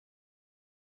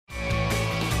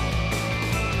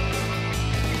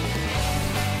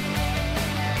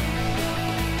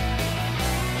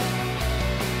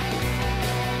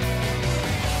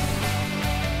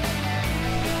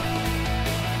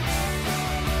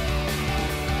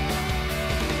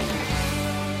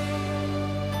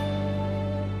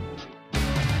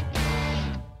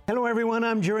Hello, everyone.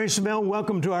 I'm Jerry Smell.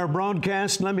 Welcome to our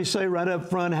broadcast. Let me say right up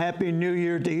front, Happy New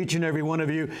Year to each and every one of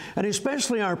you, and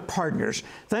especially our partners.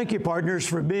 Thank you, partners,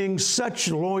 for being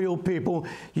such loyal people.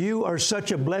 You are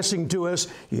such a blessing to us.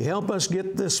 You help us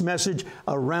get this message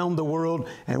around the world,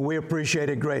 and we appreciate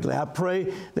it greatly. I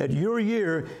pray that your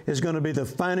year is going to be the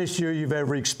finest year you've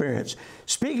ever experienced.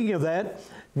 Speaking of that,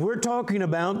 we're talking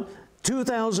about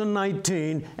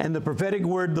 2019 and the prophetic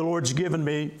word the Lord's given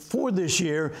me for this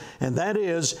year, and that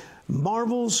is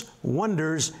marvels,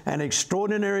 wonders, and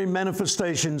extraordinary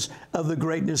manifestations of the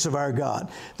greatness of our God.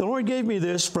 The Lord gave me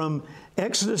this from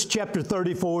Exodus chapter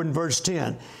 34 and verse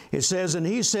 10. It says, "And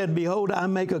he said, Behold, I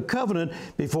make a covenant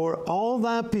before all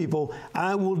thy people.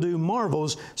 I will do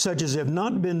marvels such as have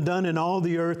not been done in all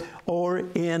the earth or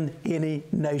in any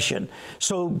nation."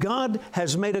 So God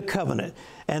has made a covenant,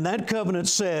 and that covenant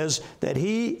says that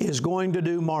he is going to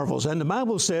do marvels. And the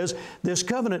Bible says this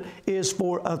covenant is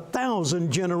for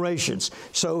 1,000 generations.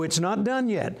 So it's not done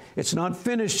yet. It's not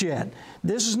finished yet.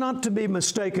 This is not to be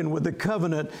mistaken with the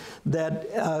covenant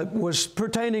that was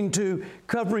pertaining to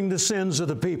covering the sins of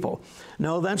the people.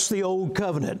 No, that's the old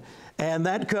covenant. And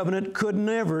that covenant could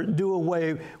never do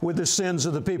away with the sins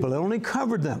of the people. It only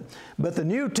covered them. But the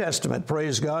New Testament,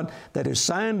 praise God, that is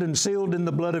signed and sealed in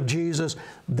the blood of Jesus,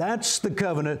 that's the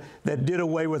covenant that did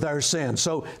away with our sins.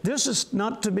 So this is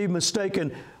not to be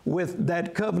mistaken with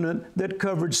that covenant that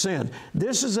covered sin.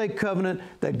 This is a covenant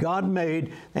that God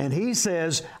made, and he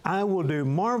says, I will do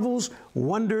marvels,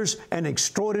 wonders, and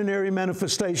extraordinary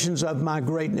manifestations of my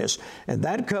greatness. And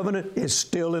that covenant is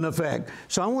still in effect.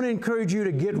 So I want to encourage you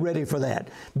to get ready for that.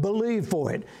 Believe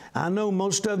for it. I know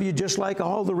most of you, just like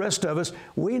all the rest of us,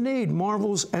 we need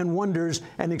marvels and wonders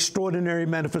and extraordinary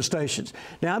manifestations.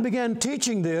 Now, I began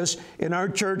teaching this in our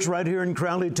church right here in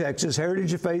Crowley, Texas,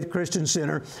 Heritage of Faith Christian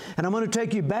Center, and I'm going to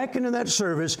take you back into that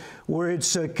service where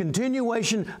it's a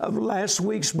continuation of last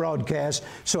week's broadcast.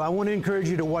 So I want to encourage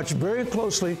you to watch very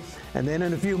closely, and then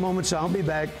in a few moments I'll be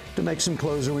back to make some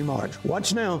closing remarks.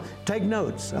 Watch now. Take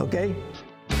notes, okay?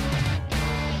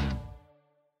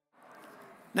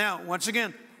 Now, once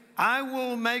again, I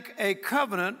will make a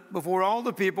covenant before all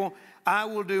the people. I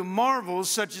will do marvels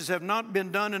such as have not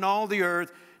been done in all the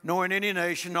earth, nor in any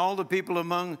nation. All the people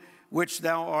among which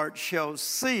thou art shall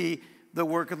see the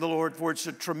work of the Lord, for it's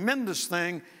a tremendous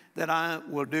thing that I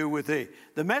will do with thee.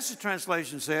 The Message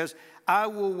translation says, I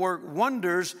will work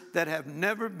wonders that have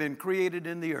never been created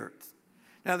in the earth.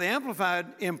 Now, the Amplified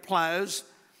implies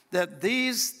that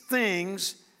these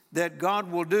things that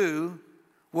God will do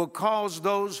will cause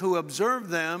those who observe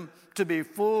them to be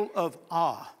full of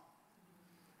awe.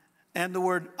 And the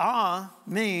word awe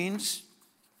means,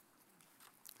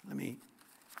 let me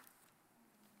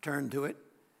turn to it,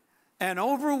 an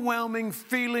overwhelming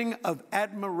feeling of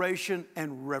admiration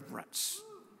and reverence.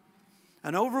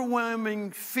 An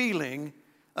overwhelming feeling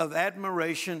of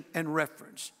admiration and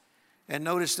reverence. And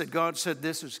notice that God said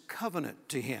this is covenant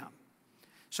to him.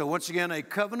 So once again, a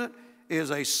covenant is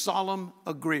a solemn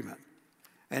agreement.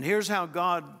 And here's how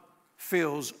God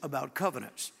feels about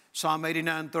covenants. Psalm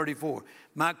 89:34.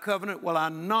 My covenant will I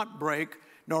not break,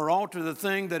 nor alter the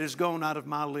thing that is gone out of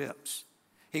my lips.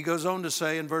 He goes on to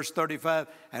say in verse 35,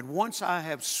 and once I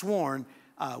have sworn,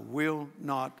 I will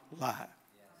not lie.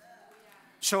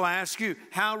 So I ask you,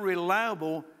 how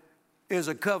reliable is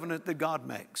a covenant that God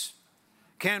makes?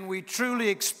 Can we truly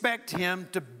expect him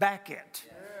to back it?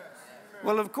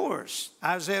 Well, of course.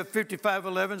 Isaiah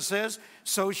 55:11 says,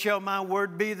 so shall my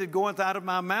word be that goeth out of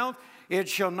my mouth. It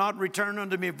shall not return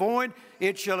unto me void.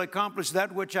 It shall accomplish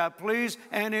that which I please,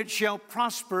 and it shall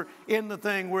prosper in the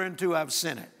thing whereunto I've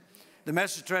sent it. The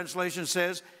Message translation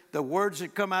says, the words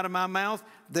that come out of my mouth,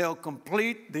 they'll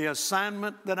complete the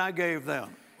assignment that I gave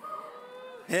them.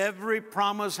 Every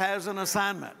promise has an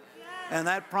assignment, and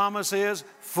that promise is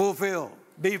fulfill,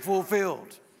 be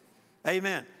fulfilled.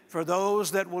 Amen. For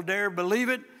those that will dare believe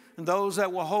it and those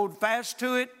that will hold fast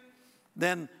to it,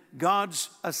 then God's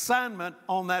assignment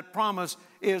on that promise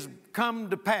is come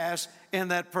to pass in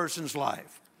that person's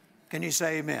life. Can you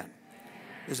say amen?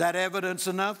 Is that evidence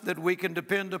enough that we can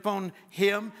depend upon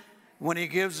him when he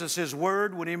gives us his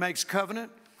word, when he makes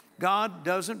covenant? God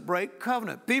doesn't break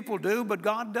covenant. People do, but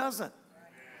God doesn't.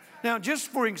 Now, just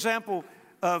for example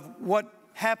of what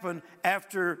happened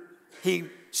after he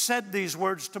said these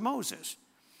words to Moses.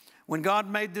 When God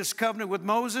made this covenant with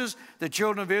Moses, the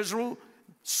children of Israel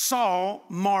saw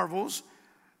marvels.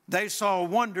 They saw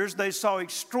wonders. They saw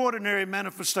extraordinary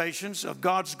manifestations of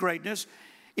God's greatness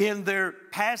in their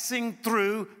passing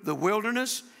through the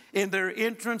wilderness, in their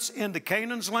entrance into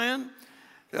Canaan's land,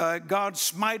 God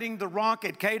smiting the rock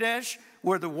at Kadesh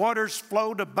where the waters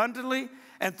flowed abundantly,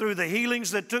 and through the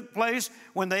healings that took place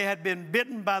when they had been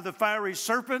bitten by the fiery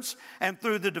serpents, and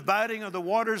through the dividing of the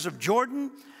waters of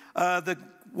Jordan, the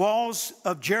walls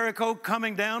of Jericho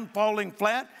coming down, falling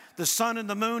flat, the sun and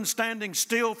the moon standing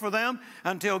still for them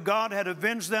until God had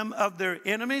avenged them of their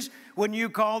enemies. Wouldn't you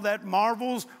call that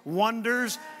marvels,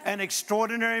 wonders, and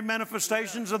extraordinary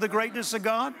manifestations of the greatness of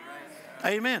God?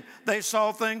 Amen. They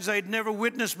saw things they'd never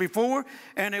witnessed before,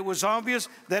 and it was obvious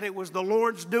that it was the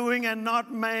Lord's doing and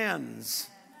not man's.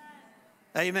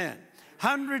 Amen.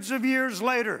 Hundreds of years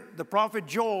later, the prophet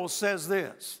Joel says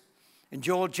this in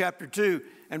Joel chapter 2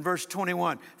 and verse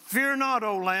 21. Fear not,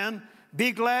 O land,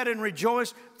 be glad and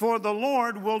rejoice, for the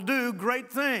Lord will do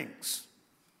great things.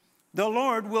 The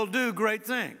Lord will do great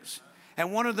things.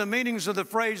 And one of the meanings of the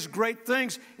phrase great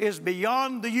things is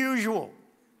beyond the usual.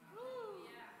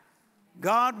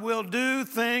 God will do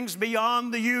things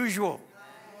beyond the usual.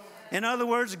 In other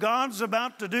words, God's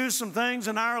about to do some things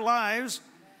in our lives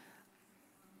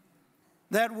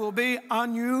that will be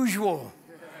unusual.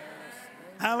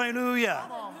 Hallelujah.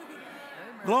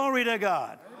 Glory to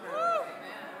God.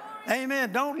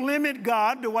 Amen. Don't limit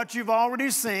God to what you've already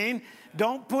seen.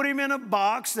 Don't put him in a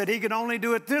box that he can only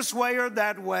do it this way or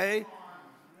that way.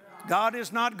 God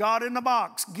is not God in the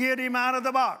box. Get him out of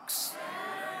the box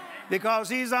because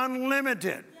he's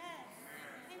unlimited.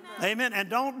 Amen. And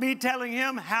don't be telling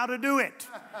him how to do it.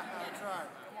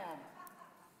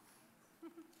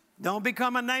 Don't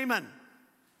become a Naaman.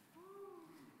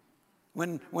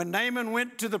 When Naaman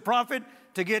went to the prophet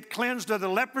to get cleansed of the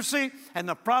leprosy, and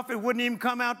the prophet wouldn't even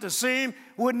come out to see him,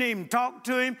 wouldn't even talk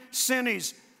to him, sent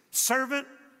his servant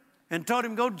and told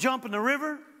him, go jump in the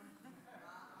river.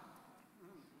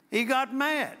 He got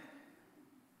mad.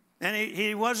 And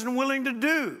he wasn't willing to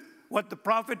do what the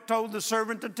prophet told the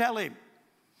servant to tell him.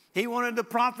 He wanted the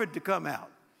prophet to come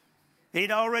out.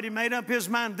 He'd already made up his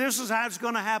mind, this is how it's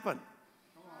going to happen.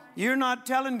 You're not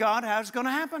telling God how it's going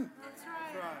to happen. That's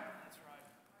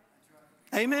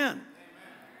right. Amen.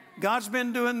 God's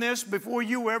been doing this before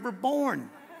you were ever born.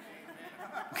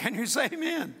 Can you say amen?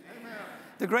 Amen?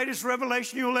 The greatest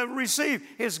revelation you'll ever receive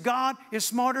is God is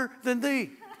smarter than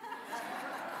thee.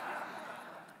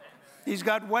 He's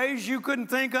got ways you couldn't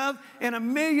think of in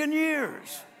 1,000,000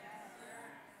 years.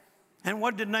 And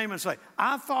what did Naaman say?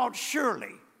 I thought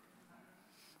surely.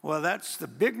 Well, that's the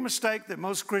big mistake that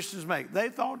most Christians make. They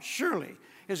thought surely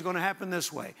it's going to happen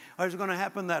this way or it's going to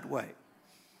happen that way.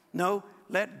 No,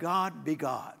 let God be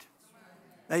God.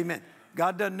 Amen.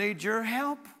 God doesn't need your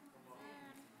help.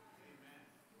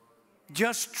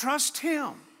 Just trust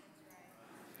him.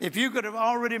 If you could have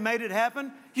already made it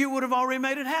happen, you would have already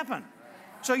made it happen.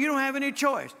 So you don't have any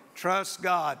choice. Trust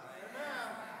God.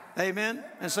 Amen.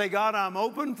 And say, God, I'm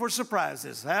open for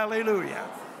surprises. Hallelujah.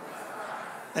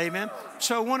 Amen.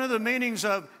 So one of the meanings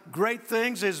of great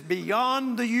things is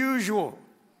beyond the usual.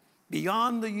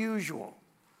 Beyond the usual.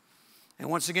 And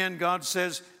once again, God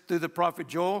says through the prophet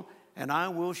Joel, and I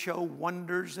will show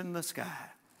wonders in the sky.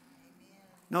 Amen.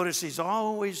 Notice he's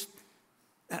always,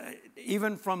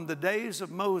 even from the days of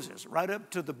Moses, right up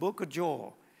to the book of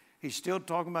Joel, he's still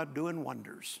talking about doing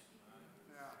wonders.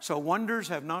 Yeah. So wonders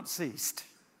have not ceased.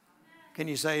 Can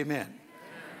you say amen? Amen?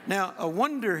 Now, a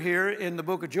wonder here in the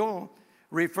book of Joel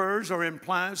refers or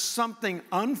implies something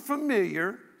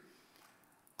unfamiliar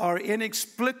or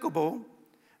inexplicable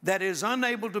that is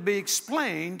unable to be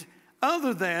explained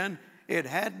other than it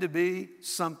had to be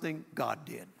something God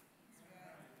did.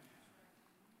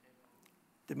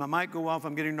 Did my mic go off?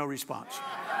 I'm getting no response.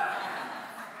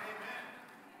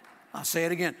 I'll say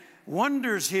it again.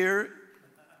 Wonders here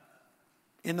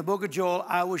in the book of Joel,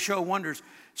 I will show wonders.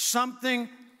 Something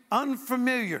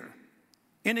unfamiliar,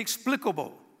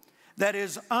 inexplicable, that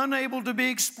is unable to be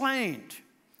explained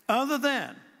other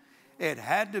than it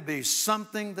had to be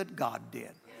something that God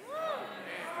did.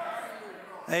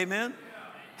 Amen.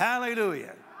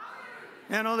 Hallelujah.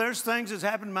 You know, there's things that's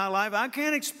happened in my life. I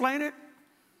can't explain it,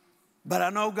 but I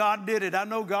know God did it. I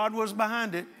know God was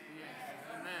behind it.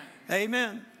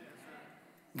 Amen.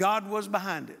 God was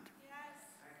behind it.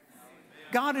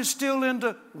 God is still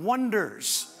into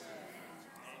wonders.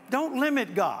 Don't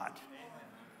limit God.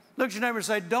 Look at your neighbor and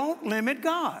say, don't limit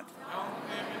God. Don't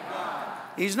limit God.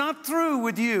 He's not through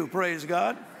with you, praise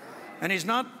God. And he's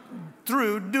not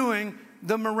through doing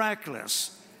the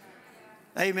miraculous.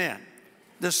 Amen.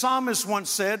 The psalmist once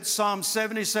said, Psalm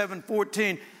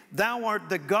 77:14, thou art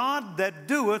the God that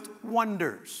doeth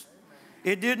wonders.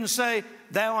 It didn't say,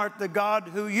 thou art the God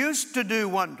who used to do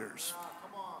wonders.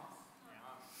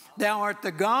 Thou art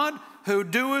the God who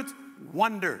doeth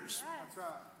wonders.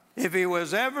 If he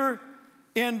was ever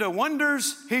into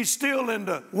wonders, he's still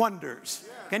into wonders.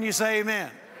 Can you say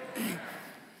amen?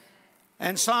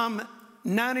 And Psalm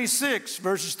 96,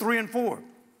 verses 3 and 4.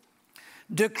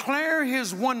 Declare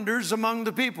his wonders among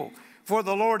the people, for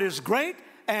the Lord is great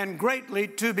and greatly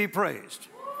to be praised.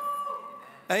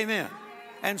 Amen.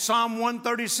 And Psalm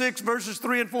 136, verses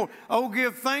 3 and 4. Oh,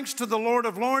 give thanks to the Lord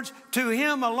of Lords. To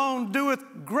him alone doeth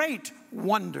great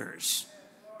wonders.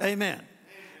 Amen.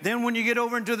 Then when you get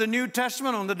over into the New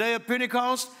Testament on the day of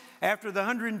Pentecost, after the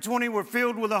 120 were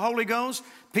filled with the Holy Ghost,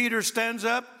 Peter stands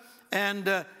up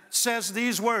and says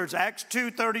these words, Acts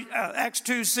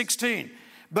 2:16.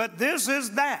 But this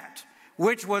is that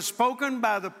which was spoken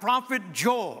by the prophet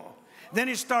Joel. Then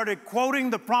he started quoting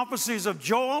the prophecies of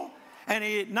Joel, and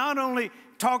he not only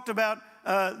talked about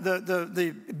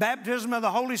the baptism of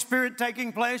the Holy Spirit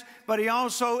taking place, but he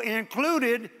also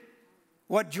included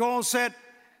what Joel said,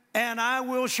 and I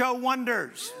will show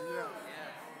wonders.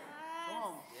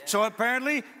 So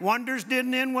apparently, wonders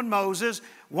didn't end with Moses.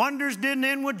 Wonders didn't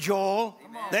end with Joel.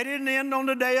 They didn't end on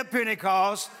the day of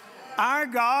Pentecost. Our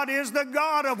God is the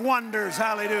God of wonders.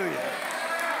 Hallelujah.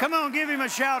 Come on, give him a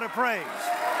shout of praise.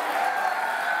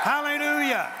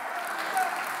 Hallelujah.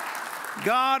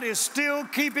 God is still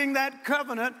keeping that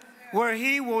covenant where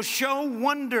he will show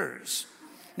wonders.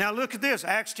 Now look at this,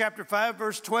 Acts chapter 5,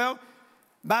 verse 12.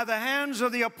 By the hands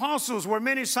of the apostles were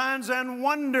many signs and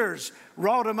wonders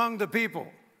wrought among the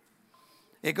people.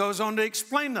 It goes on to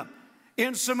explain them.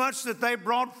 Insomuch that they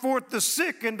brought forth the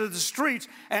sick into the streets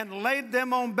and laid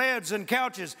them on beds and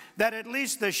couches, that at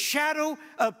least the shadow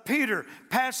of Peter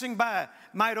passing by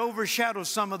might overshadow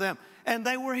some of them. And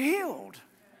they were healed.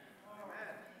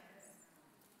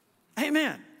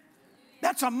 Amen.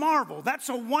 That's a marvel. That's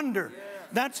a wonder.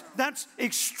 That's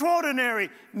extraordinary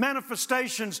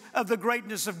manifestations of the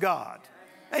greatness of God.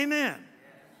 Amen.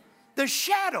 The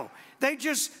shadow. They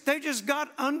just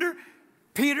got under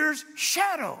Peter's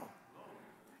shadow.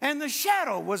 And the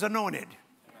shadow was anointed.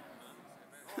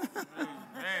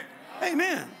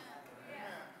 Amen.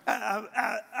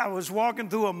 I was walking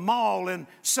through a mall in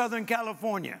Southern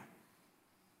California.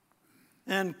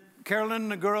 And Carolyn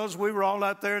and the girls, we were all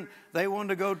out there, and they wanted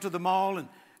to go to the mall,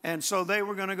 and so they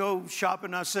were going to go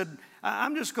shopping. I said,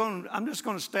 I'm just going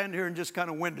to stand here and just kind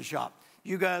of window shop.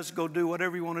 You guys go do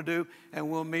whatever you want to do, and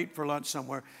we'll meet for lunch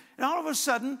somewhere. And all of a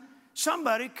sudden,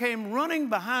 somebody came running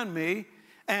behind me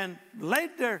and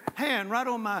laid their hand right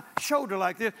on my shoulder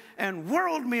like this and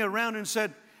whirled me around and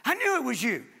said, I knew it was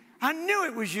you. I knew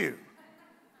it was you.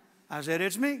 I said,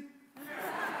 it's me.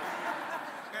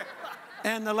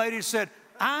 And the lady said,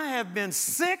 I have been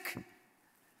sick,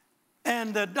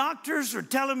 and the doctors are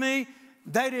telling me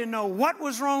they didn't know what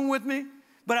was wrong with me,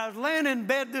 but I was laying in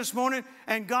bed this morning,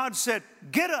 and God said,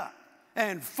 get up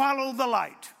and follow the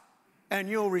light, and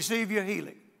you'll receive your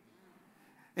healing.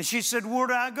 And she said, where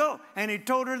do I go? And he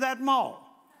told her that mall.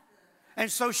 And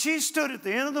so she stood at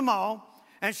the end of the mall,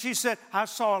 and she said, I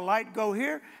saw a light go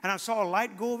here, and I saw a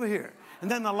light go over here. And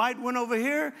then the light went over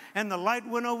here, and the light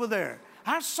went over there.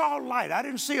 I saw light. I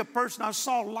didn't see a person. I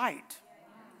saw light.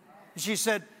 And she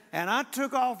said, and I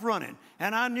took off running,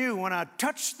 and I knew when I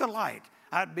touched the light,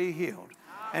 I'd be healed.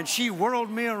 And she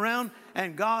whirled me around,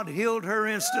 and God healed her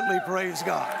instantly, praise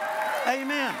God.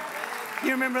 Amen.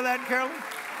 You remember that, Carolyn?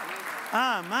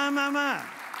 My.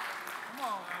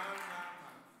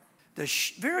 The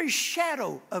very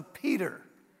shadow of Peter.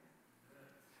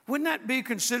 Wouldn't that be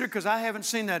considered, because I haven't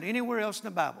seen that anywhere else in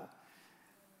the Bible.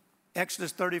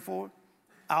 Exodus 34,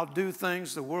 I'll do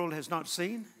things the world has not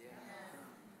seen.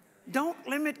 Don't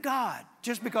limit God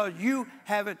just because you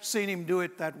haven't seen him do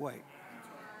it that way.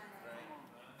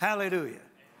 Hallelujah.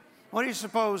 What do you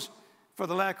suppose, for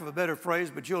the lack of a better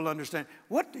phrase, but you'll understand,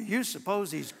 what do you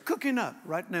suppose he's cooking up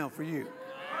right now for you?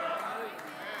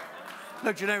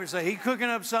 Look at your neighbor and say, he's cooking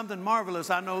up something marvelous,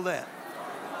 I know that.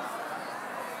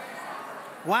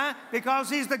 Why? Because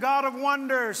he's the God of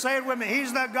wonders. Say it with me.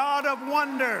 He's the God of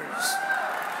wonders.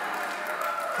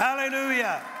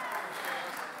 Hallelujah.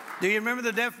 Do you remember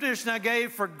the definition I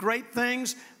gave for great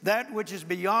things? That which is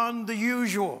beyond the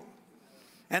usual.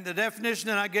 And the definition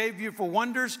that I gave you for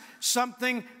wonders,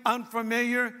 something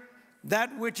unfamiliar,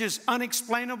 that which is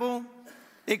unexplainable,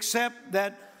 except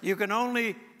that you can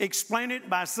only explain it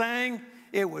by saying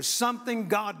it was something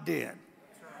God did.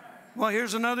 Well,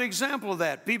 here's another example of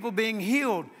that. People being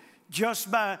healed just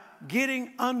by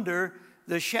getting under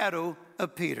the shadow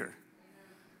of Peter.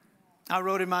 I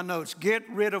wrote in my notes, get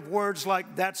rid of words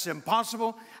like that's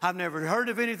impossible. I've never heard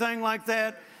of anything like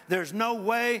that. There's no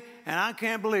way, and I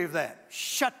can't believe that.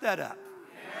 Shut that up.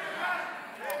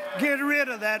 Get rid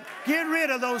of that. Get rid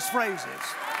of those phrases.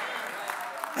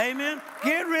 Amen?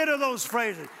 Get rid of those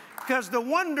phrases. Because the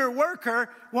wonder worker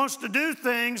wants to do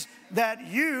things that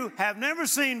you have never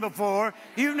seen before.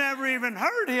 You've never even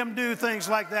heard him do things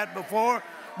like that before.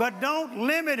 But don't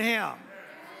limit him.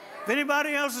 If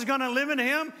anybody else is going to limit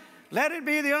him, let it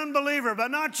be the unbeliever,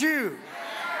 but not you.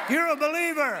 You're a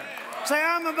believer. Say,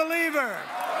 I'm a believer.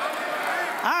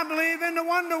 I believe in the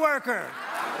wonder worker.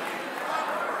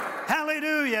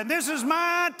 Hallelujah. This is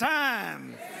my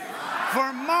time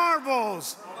for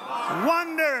marvels,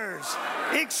 wonders,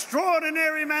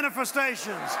 extraordinary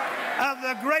manifestations of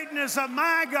the greatness of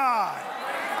my God.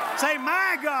 Say,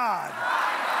 my God.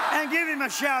 And give him a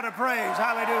shout of praise.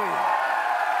 Hallelujah.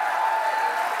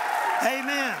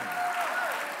 Amen.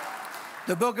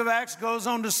 The book of Acts goes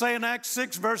on to say in Acts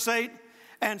 6, verse 8,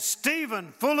 and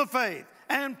Stephen, full of faith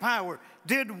and power,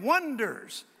 did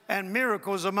wonders and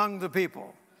miracles among the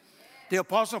people. The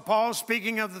Apostle Paul,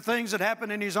 speaking of the things that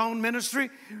happened in his own ministry,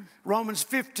 Romans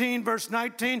 15, verse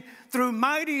 19, through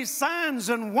mighty signs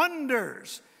and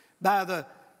wonders by the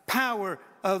power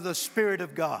of the Spirit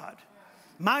of God.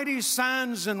 Mighty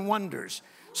signs and wonders.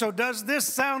 So does this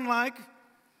sound like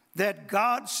that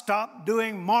God stopped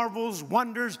doing marvels,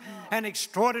 wonders, and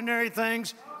extraordinary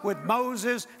things with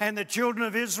Moses and the children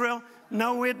of Israel?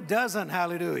 No, it doesn't.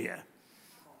 Hallelujah.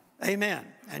 Amen.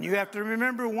 And you have to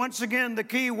remember once again the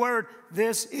key word,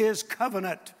 this is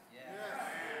covenant. Yes.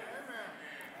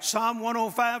 Psalm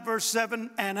 105, verse 7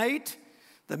 and 8,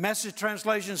 the Message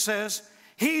translation says,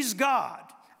 He's God,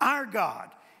 our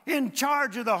God, in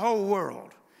charge of the whole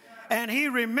world. And He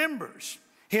remembers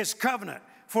His covenant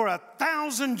for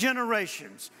 1,000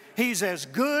 generations. He's as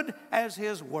good as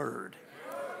His word.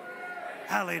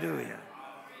 Hallelujah.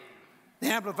 The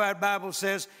Amplified Bible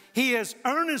says, He is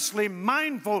earnestly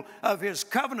mindful of His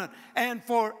covenant, and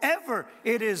forever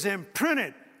it is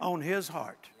imprinted on His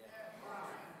heart.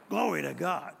 Glory to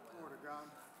God.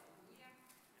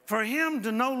 For Him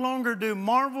to no longer do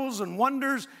marvels and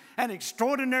wonders and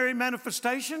extraordinary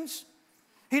manifestations,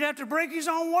 He'd have to break His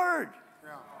own word.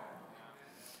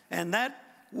 And that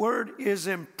word is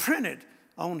imprinted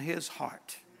on His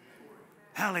heart.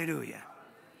 Hallelujah.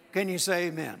 Can you say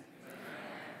amen?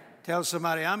 Tell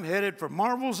somebody, I'm headed for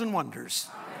marvels and wonders.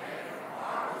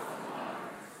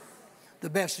 The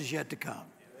best is yet to come.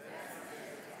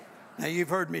 Now, you've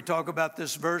heard me talk about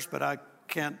this verse, but I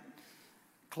can't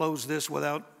close this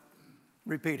without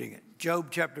repeating it. Job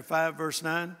chapter 5, verse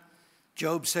 9.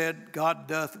 Job said, God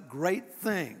doth great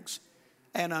things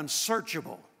and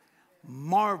unsearchable,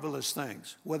 marvelous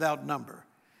things without number.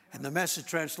 And the Message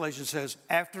translation says,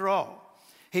 after all,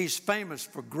 He's famous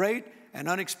for great and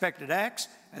unexpected acts,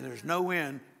 and there's no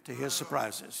end to His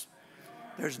surprises.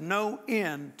 There's no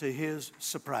end to His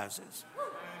surprises.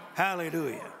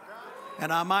 Hallelujah.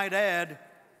 And I might add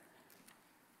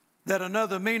that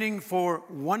another meaning for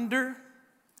wonder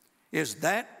is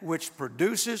that which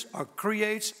produces or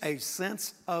creates a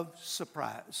sense of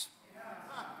surprise.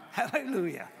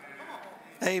 Hallelujah.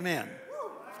 Amen.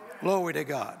 Glory to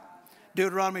God.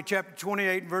 Deuteronomy chapter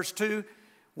 28, verse 2,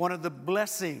 one of the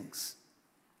blessings.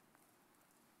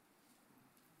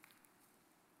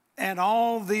 And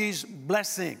all these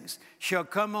blessings shall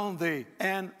come on thee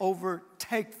and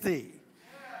overtake thee.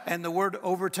 And the word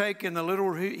overtake in the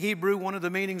literal Hebrew, one of the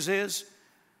meanings is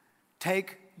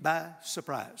take by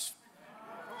surprise.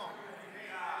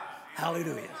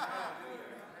 Hallelujah.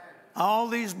 All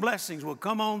these blessings will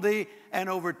come on thee and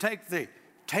overtake thee.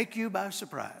 Take you by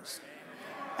surprise.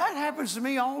 That happens to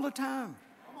me all the time.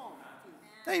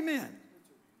 Amen.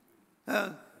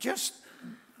 Just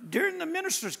during the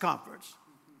ministers' conference.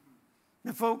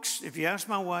 Now, folks, if you ask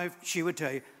my wife, she would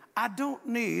tell you, I don't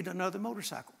need another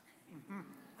motorcycle.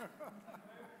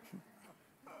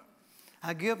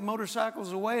 I give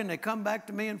motorcycles away and they come back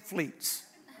to me in fleets.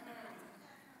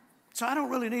 So I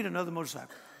don't really need another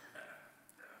motorcycle.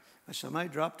 But somebody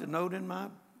dropped a note in my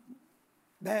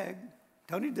bag.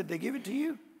 Tony, did they give it to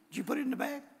you? Did you put it in the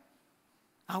bag?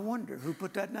 I wonder who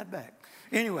put that in that bag.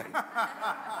 Anyway,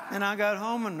 and I got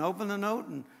home and opened the note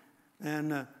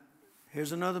and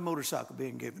here's another motorcycle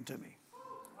being given to me.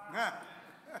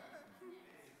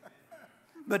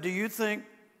 But do you think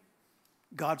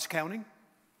God's counting?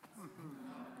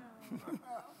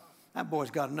 That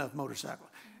boy's got enough motorcycles.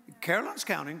 Carolyn's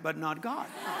counting, but not God.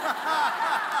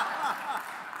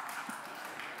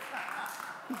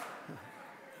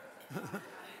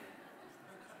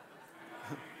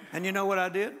 And you know what I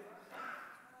did?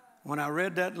 When I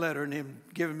read that letter and him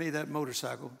giving me that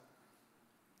motorcycle,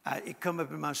 it come up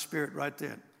in my spirit right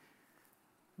then.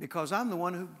 Because I'm the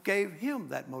one who gave him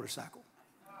that motorcycle.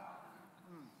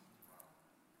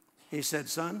 He said,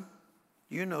 son,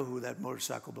 you know who that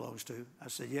motorcycle belongs to. I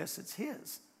said, yes, it's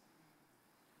his.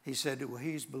 he said, well,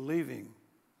 he's believing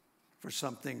for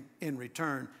something in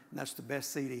return, and that's the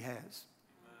best seed he has.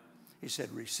 He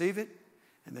said, receive it,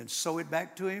 and then sow it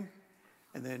back to him.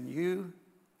 And then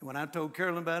when I told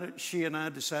Carolyn about it, she and I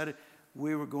decided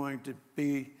we were going to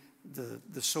be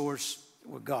the source.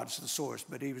 Well, God's the source,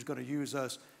 but he was going to use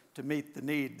us to meet the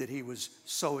need that he was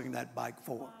sowing that bike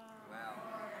for.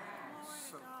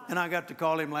 And I got to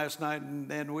call him last night,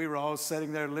 and we were all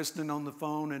sitting there listening on the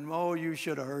phone, and oh, you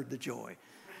should have heard the joy.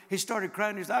 He started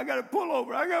crying. He said, I got to pull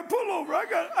over.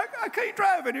 I can't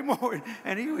drive anymore.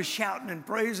 And he was shouting and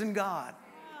praising God.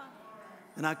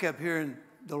 And I kept hearing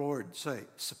the Lord say,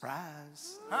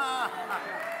 surprise.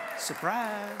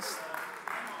 Surprise.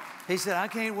 He said, I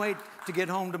can't wait to get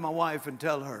home to my wife and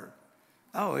tell her.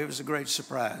 Oh, it was a great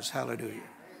surprise. Hallelujah.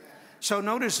 So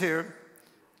notice here,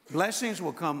 blessings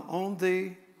will come on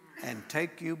thee and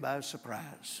take you by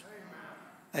surprise.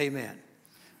 Amen.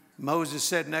 Moses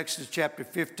said in Exodus chapter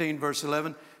 15, verse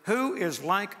 11, who is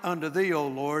like unto thee, O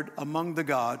Lord, among the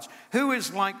gods? Who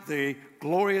is like thee,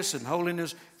 glorious in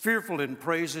holiness, fearful in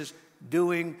praises,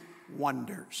 doing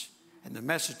wonders? And the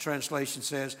Message translation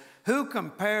says, who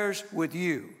compares with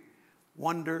you,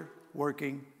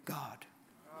 wonder-working God?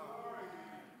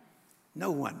 No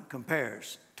one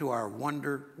compares to our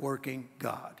wonder-working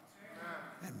God.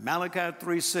 And Malachi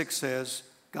 3:6 says,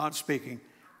 God speaking,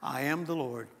 I am the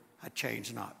Lord, I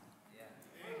change not.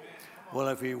 Well,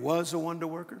 if he was a wonder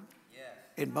worker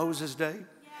in Moses' day,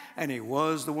 and he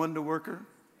was the wonder worker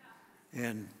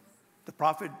in the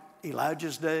prophet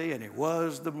Elijah's day, and he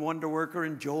was the wonder worker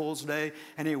in Joel's day,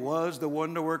 and he was the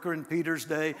wonder worker in Peter's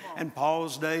day, and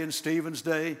Paul's day, and Stephen's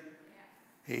day,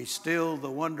 he's still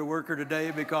the wonder worker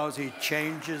today because he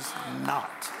changes not.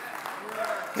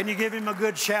 Can you give him a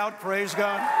good shout? Praise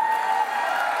God.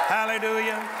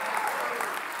 Hallelujah.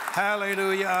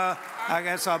 Hallelujah. I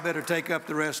guess I better take up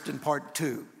the rest in part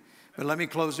 2. But let me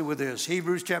close it with this.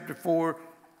 Hebrews chapter 4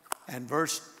 and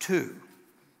verse 2.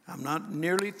 I'm not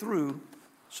nearly through,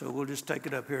 so we'll just take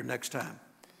it up here next time.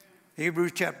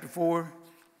 Hebrews chapter 4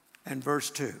 and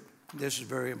verse 2. This is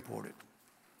very important.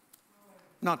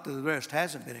 Not that the rest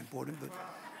hasn't been important, but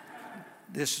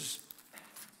this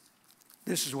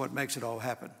is what makes it all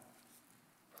happen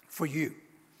for you.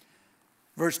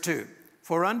 Verse 2.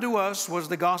 For unto us was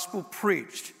the gospel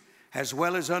preached, as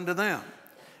well as unto them.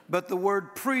 But the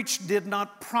word preached did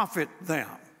not profit them,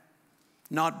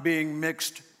 not being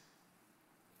mixed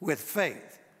with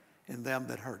faith in them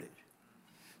that heard it.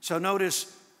 So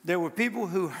notice there were people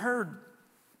who heard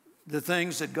the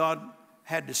things that God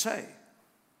had to say.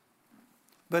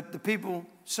 But the people,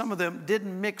 some of them,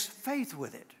 didn't mix faith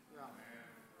with it.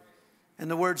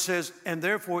 And the word says, and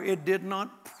therefore it did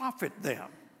not profit them.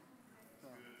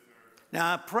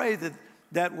 Now I pray that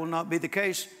that will not be the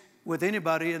case with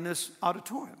anybody in this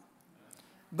auditorium.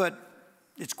 But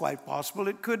it's quite possible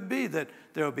it could be that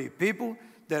there will be people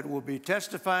that will be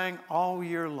testifying all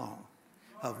year long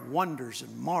of wonders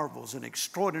and marvels and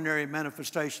extraordinary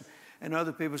manifestation. And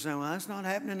other people saying, well, that's not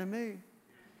happening to me.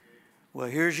 Well,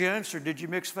 here's your answer. Did you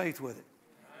mix faith with it?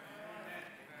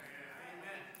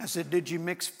 I said, did you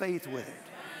mix faith with it?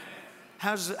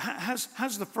 How's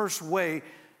the first way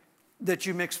that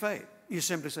you mix faith? You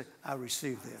simply say, I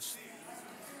receive this.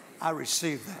 I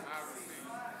receive that.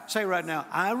 Say right now,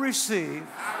 I receive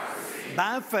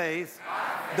by faith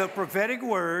the prophetic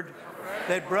word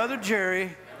that Brother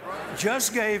Jerry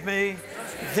just gave me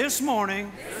this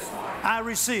morning. I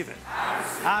receive it.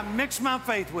 I mix my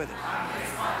faith with it.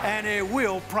 And it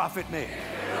will profit me.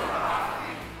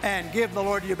 And give the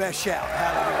Lord your best shout.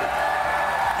 Hallelujah.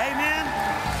 Amen.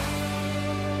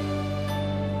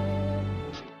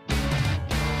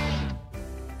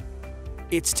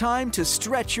 It's time to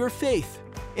stretch your faith.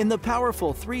 In the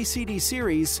powerful 3-CD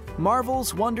series,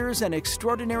 Marvels, Wonders, and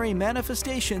Extraordinary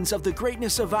Manifestations of the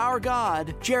Greatness of Our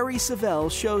God, Jerry Savelle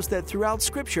shows that throughout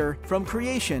Scripture, from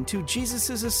creation to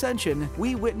Jesus' ascension,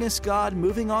 we witness God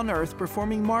moving on earth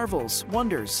performing marvels,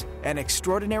 wonders, and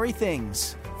extraordinary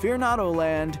things. Fear not, O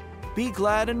land. Be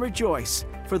glad and rejoice,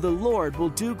 for the Lord will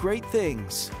do great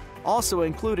things. Also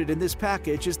included in this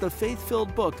package is the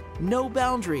faith-filled book, No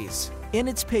Boundaries. In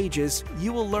its pages,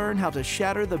 you will learn how to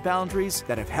shatter the boundaries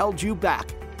that have held you back,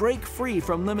 break free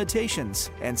from limitations,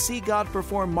 and see God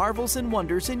perform marvels and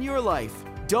wonders in your life.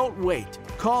 Don't wait.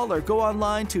 Call or go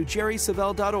online to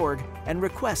jerrysavelle.org and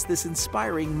request this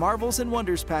inspiring Marvels and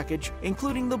Wonders package,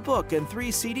 including the book and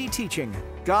 3-CD teaching.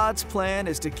 God's plan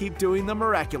is to keep doing the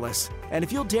miraculous. And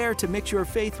if you'll dare to mix your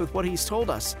faith with what He's told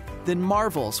us, then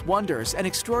marvels, wonders, and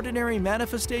extraordinary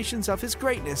manifestations of His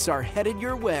greatness are headed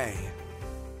your way.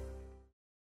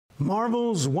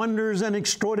 Marvels, wonders, and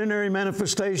extraordinary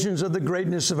manifestations of the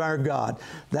greatness of our God.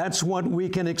 That's what we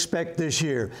can expect this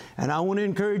year. And I want to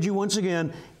encourage you once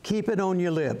again, keep it on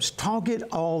your lips. Talk it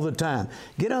all the time.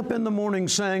 Get up in the morning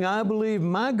saying, I believe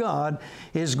my God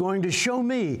is going to show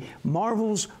me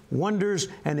marvels, wonders,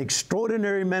 and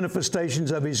extraordinary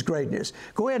manifestations of His greatness.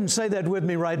 Go ahead and say that with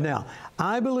me right now.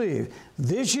 I believe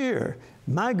this year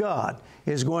my God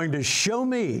is going to show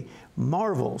me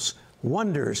marvels,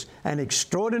 wonders, and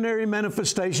extraordinary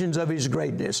manifestations of His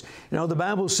greatness. You know, the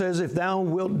Bible says, if thou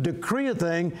wilt decree a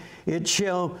thing, it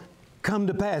shall come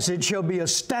to pass. It shall be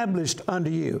established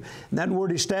unto you. And that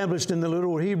word established in the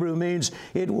literal Hebrew means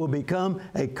it will become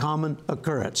a common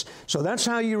occurrence. So that's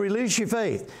how you release your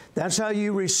faith. That's how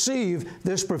you receive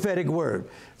this prophetic word.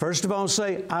 First of all,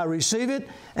 say, I receive it,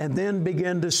 and then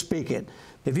begin to speak it.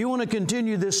 If you want to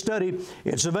continue this study,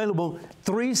 it's available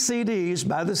 3 CDs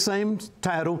by the same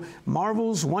title,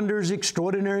 Marvels, Wonders,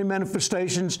 Extraordinary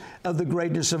Manifestations of the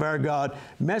Greatness of Our God.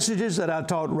 Messages that I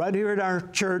taught right here at our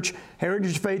church,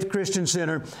 Heritage Faith Christian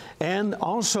Center, and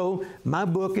also my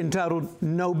book entitled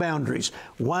No Boundaries.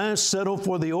 Why settle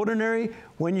for the ordinary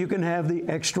when you can have the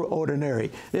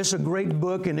extraordinary? It's a great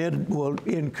book, and it will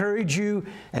encourage you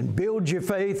and build your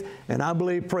faith, and I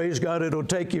believe, praise God, it'll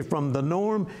take you from the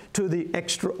norm to the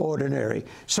extraordinary.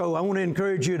 So I want to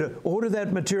encourage you to order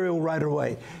that material right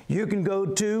away. You can go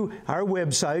to our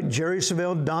website,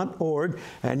 jerrysavelle.org,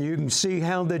 and you can see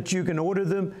how that you can order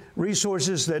the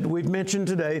resources that we've mentioned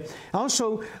today.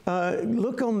 Also,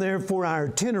 look on there for our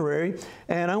itinerary,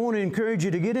 and I want to encourage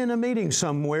you to get in a meeting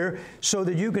somewhere so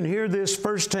that you can hear this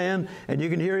firsthand, and you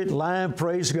can hear it live,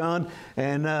 praise God.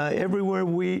 And everywhere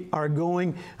we are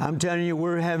going, I'm telling you,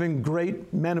 we're having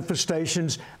great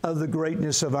manifestations of the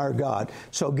greatness of our God.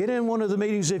 So get in one of the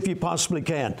meetings if you possibly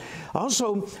can.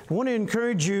 Also, I want to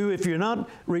encourage you, if you're not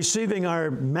receiving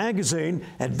our magazine,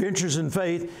 Adventures in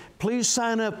Faith, please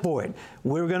sign up for it.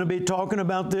 We're going to be talking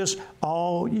about this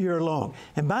all year long.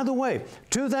 And by the way,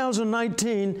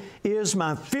 2019 is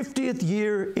my 50th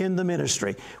year in the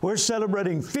ministry. We're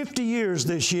celebrating 50 years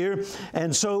this year,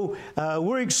 and so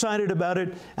we're excited about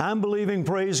it. I'm believing,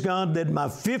 praise God, that my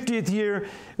 50th year,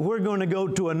 we're going to go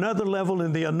to another level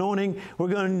in the anointing. We're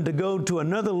going to go to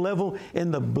another level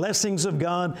in the blessings of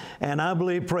God, and I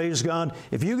believe, praise God,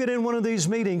 if you get in one of these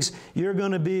meetings, you're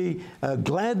going to be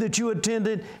glad that you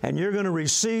attended, and you're going to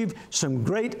receive some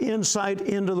great insight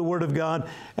into the Word of God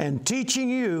and teaching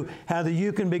you how that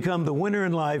you can become the winner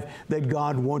in life that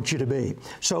God wants you to be.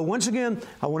 So once again,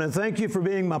 I want to thank you for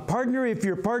being my partner. If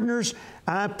you're partners,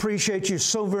 I appreciate you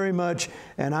so very much,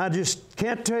 and I just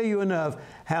can't tell you enough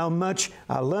how much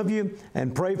I love you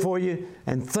and pray for you,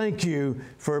 and thank you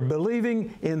for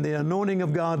believing in the anointing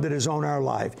of God that is on our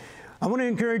life. I want to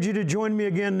encourage you to join me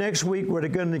again next week. We're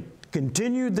going to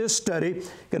continue this study.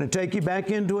 Going to take you back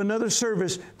into another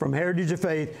service from Heritage of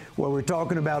Faith where we're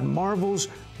talking about marvels,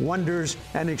 wonders,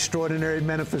 and extraordinary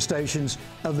manifestations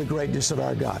of the greatness of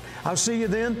our God. I'll see you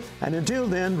then, and until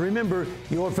then, remember,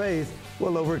 your faith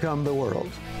will overcome the world.